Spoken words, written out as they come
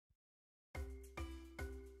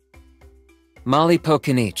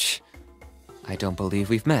Kinich. I don't believe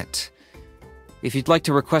we've met. If you'd like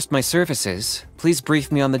to request my services, please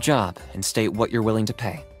brief me on the job and state what you're willing to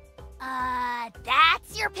pay.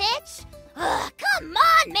 That's your pitch? Ugh, come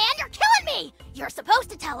on, man, you're killing me! You're supposed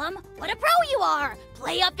to tell them what a pro you are,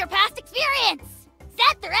 play up your past experience,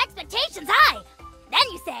 set their expectations high. Then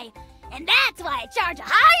you say, and that's why I charge a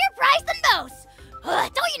higher price than most.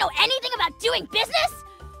 Ugh, don't you know anything about doing business?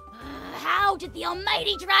 How did the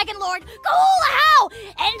almighty Dragon Lord Hoyoverse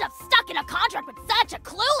end up stuck in a contract with such a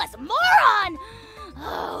clueless moron?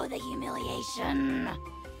 Oh, the humiliation.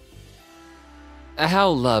 Ajaw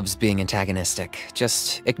loves being antagonistic.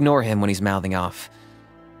 Just ignore him when he's mouthing off.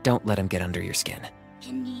 Don't let him get under your skin.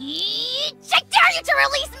 Kinich, I dare you to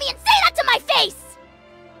release me and say that to my face!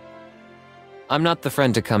 I'm not the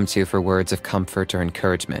friend to come to for words of comfort or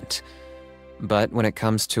encouragement. But when it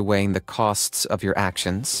comes to weighing the costs of your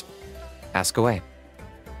actions, ask away.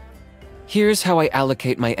 Here's how I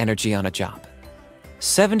allocate my energy on a job.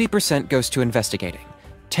 70% goes to investigating,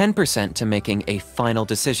 10% to making a final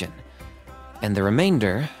decision, and the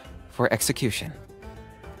remainder for execution.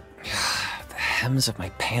 The hems of my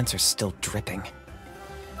pants are still dripping.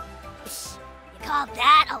 You call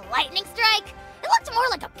that a lightning strike? It looked more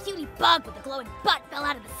like a puny bug with a glowing butt fell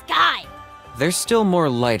out of the sky. There's still more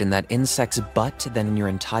light in that insect's butt than in your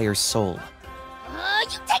entire soul.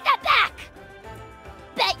 You take that back!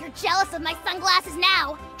 Bet you're jealous of my sunglasses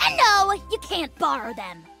now, and no, you can't borrow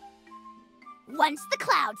them. Once the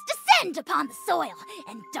clouds descend upon the soil,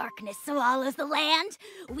 and darkness swallows the land,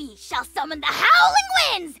 we shall summon the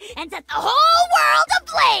howling winds and set the whole world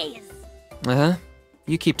ablaze! Uh-huh.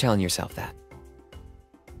 You keep telling yourself that.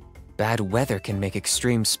 Bad weather can make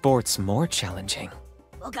extreme sports more challenging.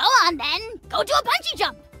 Well, go on then. Go do a bungee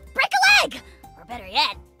jump. Break a leg! Or better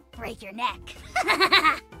yet, break your neck.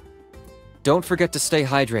 Don't forget to stay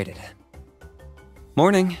hydrated.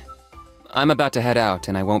 Morning. I'm about to head out,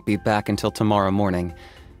 and I won't be back until tomorrow morning.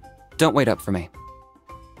 Don't wait up for me.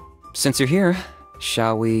 Since you're here,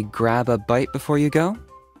 shall we grab a bite before you go?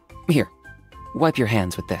 Here, wipe your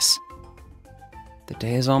hands with this. The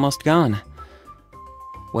day is almost gone.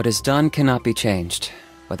 What is done cannot be changed,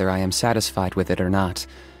 whether I am satisfied with it or not.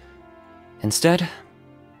 Instead,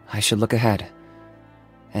 I should look ahead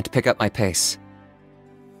and pick up my pace.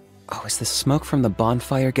 Oh, is the smoke from the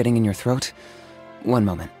bonfire getting in your throat? One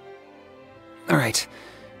moment. All right,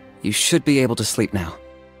 you should be able to sleep now.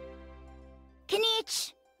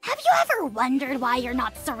 Kinich, have you ever wondered why you're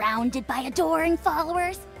not surrounded by adoring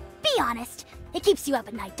followers? Be honest, it keeps you up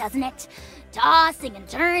at night, doesn't it? Tossing and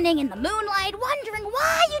turning in the moonlight, wondering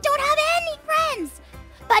why you don't have any friends.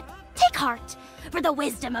 But take heart, for the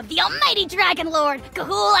wisdom of the almighty Dragon Lord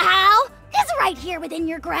Hoyoverse is right here within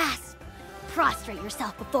your grasp. Prostrate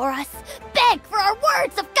yourself before us, beg for our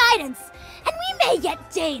words of guidance, and we may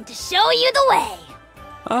yet deign to show you the way.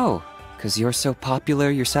 Oh, 'cause you're so popular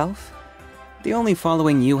yourself? The only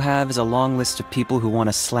following you have is a long list of people who want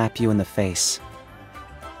to slap you in the face.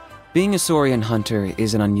 Being a Saurian hunter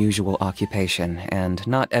is an unusual occupation, and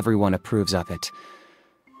not everyone approves of it.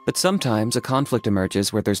 But sometimes a conflict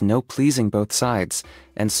emerges where there's no pleasing both sides,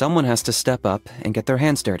 and someone has to step up and get their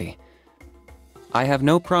hands dirty. I have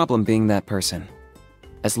no problem being that person,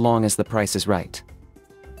 as long as the price is right.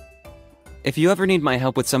 If you ever need my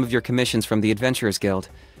help with some of your commissions from the Adventurers Guild,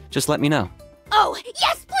 just let me know. Oh,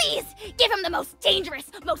 yes, please! Give him the most dangerous,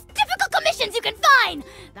 most difficult commissions you can find!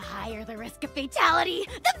 The higher the risk of fatality,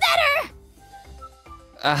 the better!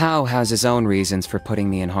 Ajaw has his own reasons for putting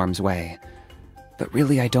me in harm's way, but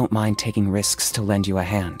really I don't mind taking risks to lend you a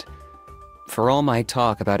hand. For all my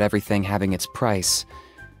talk about everything having its price,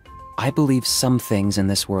 I believe some things in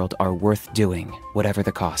this world are worth doing, whatever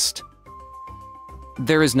the cost.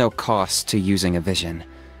 There is no cost to using a vision,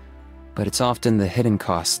 but it's often the hidden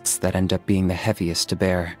costs that end up being the heaviest to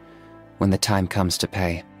bear when the time comes to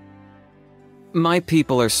pay. My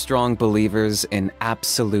people are strong believers in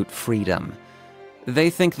absolute freedom. They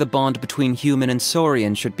think the bond between human and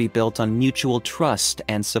Saurian should be built on mutual trust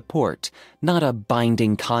and support, not a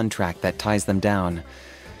binding contract that ties them down.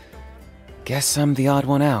 Guess I'm the odd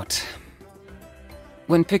one out.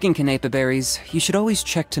 When picking Kinich berries, you should always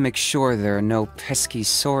check to make sure there are no pesky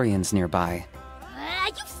Saurians nearby.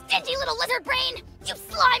 You stingy little lizard brain! You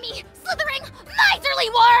slimy, slithering, miserly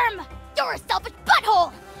worm! You're a selfish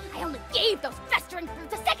butthole! I only gave those festering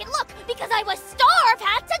fruits a second look because I was starved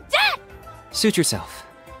half to death! Suit yourself.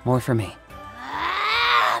 More for me.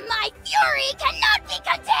 My fury cannot be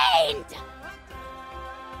contained!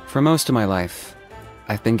 For most of my life,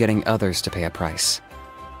 I've been getting others to pay a price.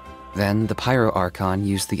 Then the Pyro Archon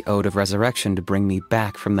used the Ode of Resurrection to bring me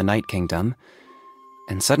back from the Night Kingdom,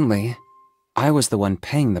 and suddenly, I was the one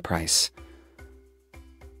paying the price.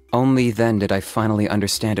 Only then did I finally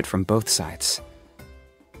understand it from both sides.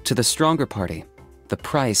 To the stronger party, the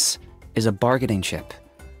price is a bargaining chip,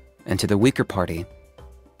 and to the weaker party,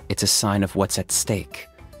 it's a sign of what's at stake.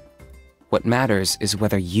 What matters is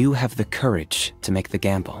whether you have the courage to make the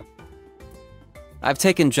gamble. I've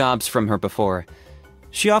taken jobs from her before.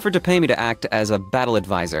 She offered to pay me to act as a battle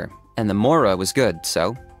advisor, and the mora was good,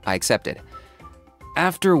 so I accepted.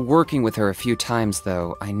 After working with her a few times,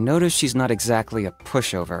 though, I noticed she's not exactly a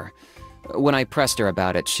pushover. When I pressed her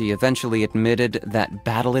about it, she eventually admitted that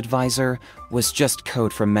battle advisor was just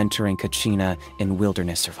code for mentoring Kachina in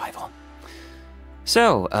wilderness survival.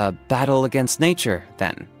 So, a battle against nature,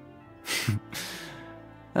 then.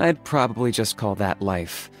 I'd probably just call that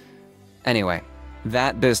life. Anyway,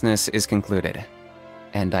 that business is concluded,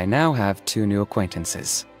 and I now have 2 new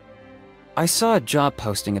acquaintances. I saw a job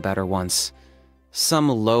posting about her once. Some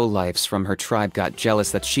lowlifes from her tribe got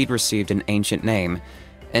jealous that she'd received an ancient name,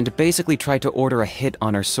 and basically tried to order a hit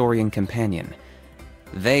on her Saurian companion.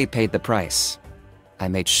 They paid the price. I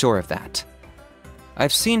made sure of that.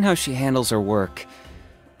 I've seen how she handles her work.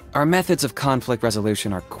 Our methods of conflict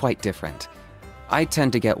resolution are quite different. I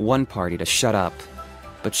tend to get one party to shut up,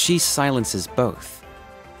 but she silences both.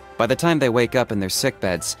 By the time they wake up in their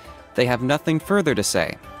sickbeds, they have nothing further to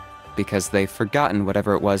say, because they've forgotten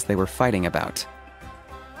whatever it was they were fighting about.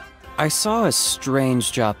 I saw a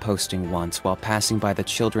strange job posting once while passing by the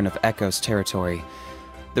Children of Echo's territory.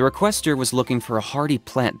 The requester was looking for a hardy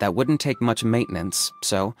plant that wouldn't take much maintenance,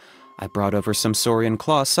 so I brought over some Saurian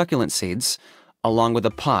Claw succulent seeds, along with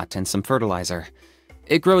a pot and some fertilizer.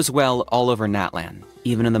 It grows well all over Natlan,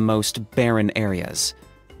 even in the most barren areas.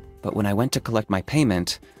 But when I went to collect my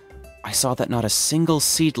payment, I saw that not a single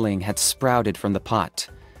seedling had sprouted from the pot.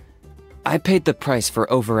 I paid the price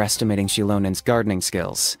for overestimating Xilonen's gardening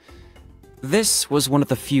skills. This was one of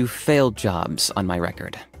the few failed jobs on my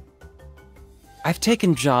record. I've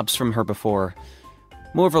taken jobs from her before.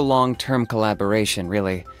 More of a long-term collaboration,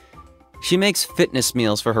 really. She makes fitness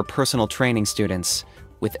meals for her personal training students,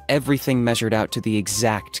 with everything measured out to the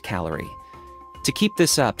exact calorie. To keep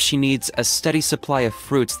this up, she needs a steady supply of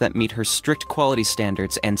fruits that meet her strict quality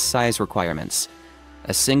standards and size requirements.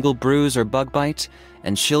 A single bruise or bug bite,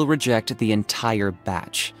 and she'll reject the entire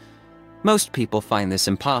batch. Most people find this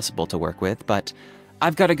impossible to work with, but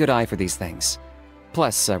I've got a good eye for these things.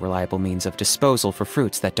 Plus, a reliable means of disposal for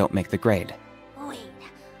fruits that don't make the grade. Wait,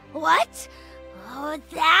 what? Oh,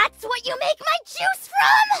 that's what you make my juice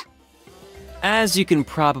from? As you can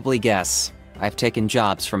probably guess, I've taken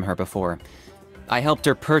jobs from her before. I helped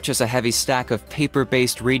her purchase a heavy stack of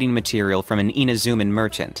paper-based reading material from an Inazuman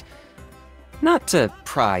merchant. Not to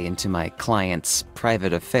pry into my client's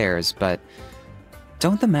private affairs, but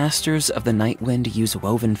don't the Masters of the Nightwind use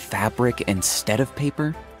woven fabric instead of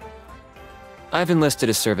paper? I've enlisted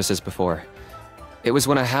his services before. It was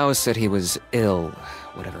when Ajaw said he was ill,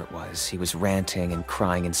 whatever it was. He was ranting and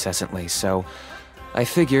crying incessantly, so I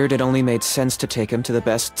figured it only made sense to take him to the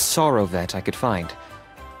best sorrow vet I could find.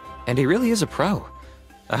 And he really is a pro.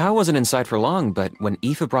 Ajaw wasn't inside for long, but when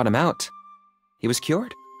Aoife brought him out, he was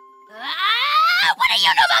cured. What do you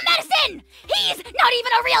know about medicine? He's not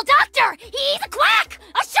even a real doctor! He's a quack!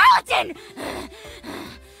 A charlatan!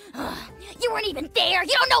 You weren't even there!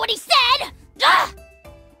 You don't know what he said! Ugh!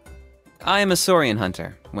 I am a Saurian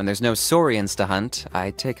hunter. When there's no Saurians to hunt,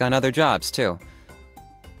 I take on other jobs, too.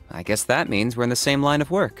 I guess that means we're in the same line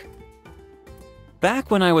of work.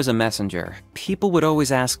 Back when I was a messenger, people would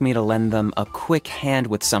always ask me to lend them a quick hand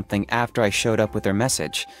with something after I showed up with their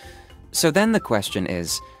message. So then the question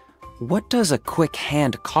is, what does a quick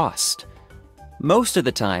hand cost? Most of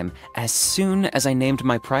the time, as soon as I named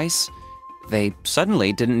my price, they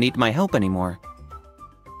suddenly didn't need my help anymore.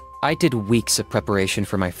 I did weeks of preparation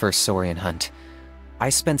for my first Saurian hunt. I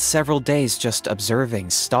spent several days just observing,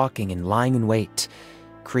 stalking, and lying in wait,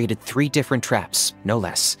 created 3 different traps, no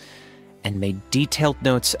less, and made detailed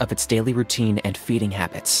notes of its daily routine and feeding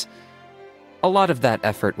habits. A lot of that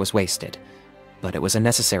effort was wasted, but it was a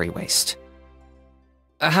necessary waste.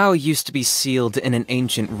 Ajaw used to be sealed in an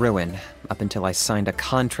ancient ruin, up until I signed a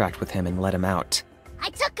contract with him and let him out.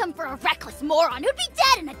 I took him for a reckless moron who'd be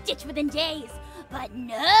dead in a ditch within days. But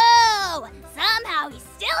no! Somehow he's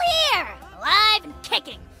still here, alive and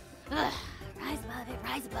kicking. Ugh, rise above it,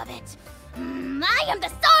 rise above it. I am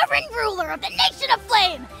the sovereign ruler of the Nation of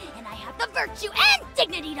Flame, and I have the virtue and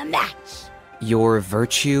dignity to match. Your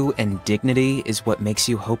virtue and dignity is what makes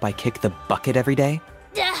you hope I kick the bucket every day?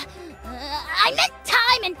 I meant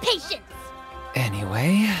time and patience.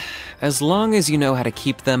 Anyway, as long as you know how to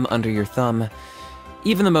keep them under your thumb,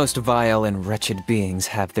 even the most vile and wretched beings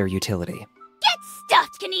have their utility.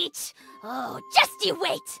 Oh, just you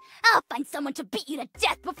wait! I'll find someone to beat you to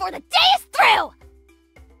death before the day is through!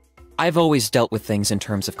 I've always dealt with things in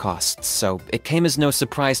terms of costs, so it came as no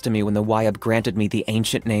surprise to me when the Wyab granted me the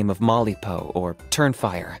ancient name of Malipo, or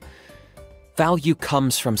Turnfire. Value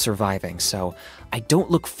comes from surviving, so I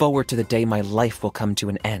don't look forward to the day my life will come to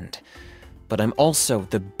an end. But I'm also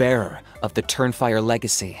the bearer of the Turnfire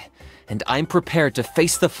legacy, and I'm prepared to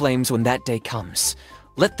face the flames when that day comes.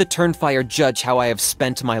 Let the Turnfire judge how I have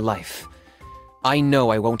spent my life. I know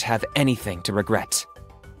I won't have anything to regret.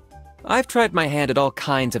 I've tried my hand at all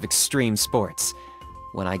kinds of extreme sports.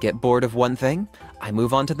 When I get bored of one thing, I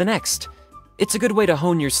move on to the next. It's a good way to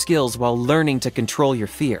hone your skills while learning to control your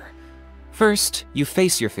fear. First, you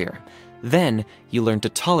face your fear. Then, you learn to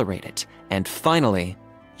tolerate it. And finally,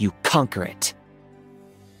 you conquer it.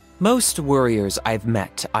 Most warriors I've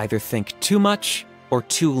met either think too much or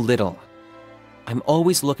too little. I'm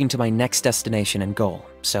always looking to my next destination and goal,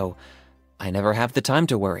 so I never have the time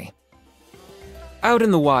to worry. Out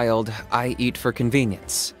in the wild, I eat for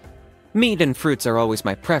convenience. Meat and fruits are always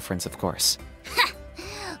my preference, of course.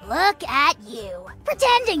 Look at you,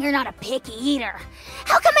 pretending you're not a picky eater.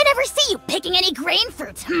 How come I never see you picking any grain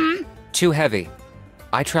fruits, Too heavy.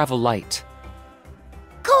 I travel light.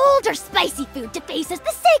 Cold or spicy food defaces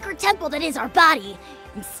the sacred temple that is our body,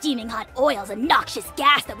 and steaming hot oils and noxious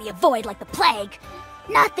gas that we avoid like the plague.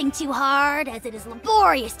 Nothing too hard, as it is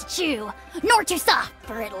laborious to chew, nor too soft,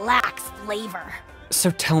 for it lacks flavor.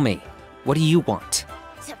 So tell me, what do you want?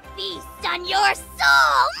 To feast on your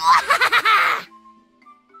soul!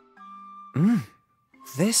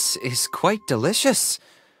 This is quite delicious.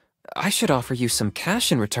 I should offer you some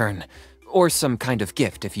cash in return, or some kind of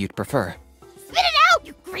gift if you'd prefer. Spit it out,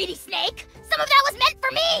 you greedy snake! Some of that was meant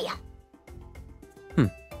for me!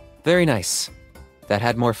 Very nice. That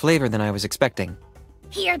had more flavor than I was expecting.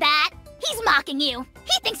 Hear that? He's mocking you.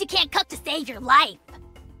 He thinks you can't cook to save your life.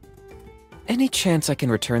 Any chance I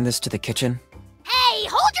can return this to the kitchen? Hey,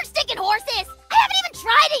 hold your stinking horses! I haven't even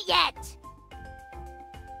tried it yet!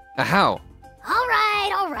 Ajaw!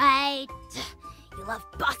 Alright. You love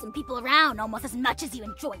bossing people around almost as much as you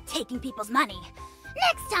enjoy taking people's money.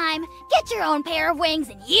 Next time, get your own pair of wings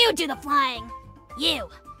and you do the flying. You.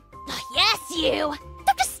 Yes, you.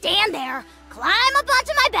 Don't just stand there. Climb up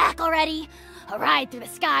onto my back already. A ride through the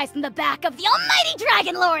skies from the back of the almighty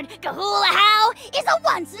Dragon Lord, Ajaw, is a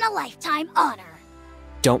once-in-a-lifetime honor.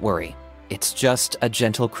 Don't worry. It's just a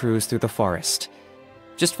gentle cruise through the forest.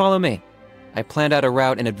 Just follow me. I planned out a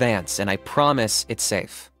route in advance, and I promise it's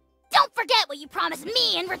safe. Don't forget what you promised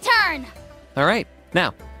me in return! Alright,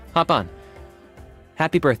 now, hop on.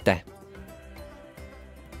 Happy birthday.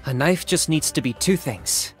 A knife just needs to be two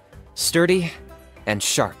things. Sturdy and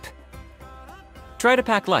sharp. Try to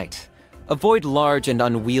pack light. Avoid large and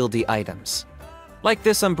unwieldy items. Like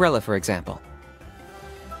this umbrella, for example.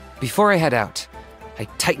 Before I head out, I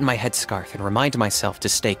tighten my headscarf and remind myself to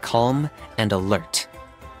stay calm and alert.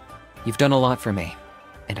 You've done a lot for me,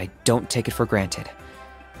 and I don't take it for granted.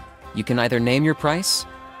 You can either name your price,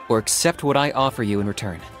 or accept what I offer you in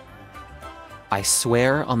return. I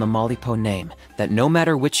swear on the Malipo name that no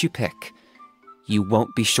matter which you pick, you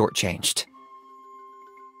won't be shortchanged.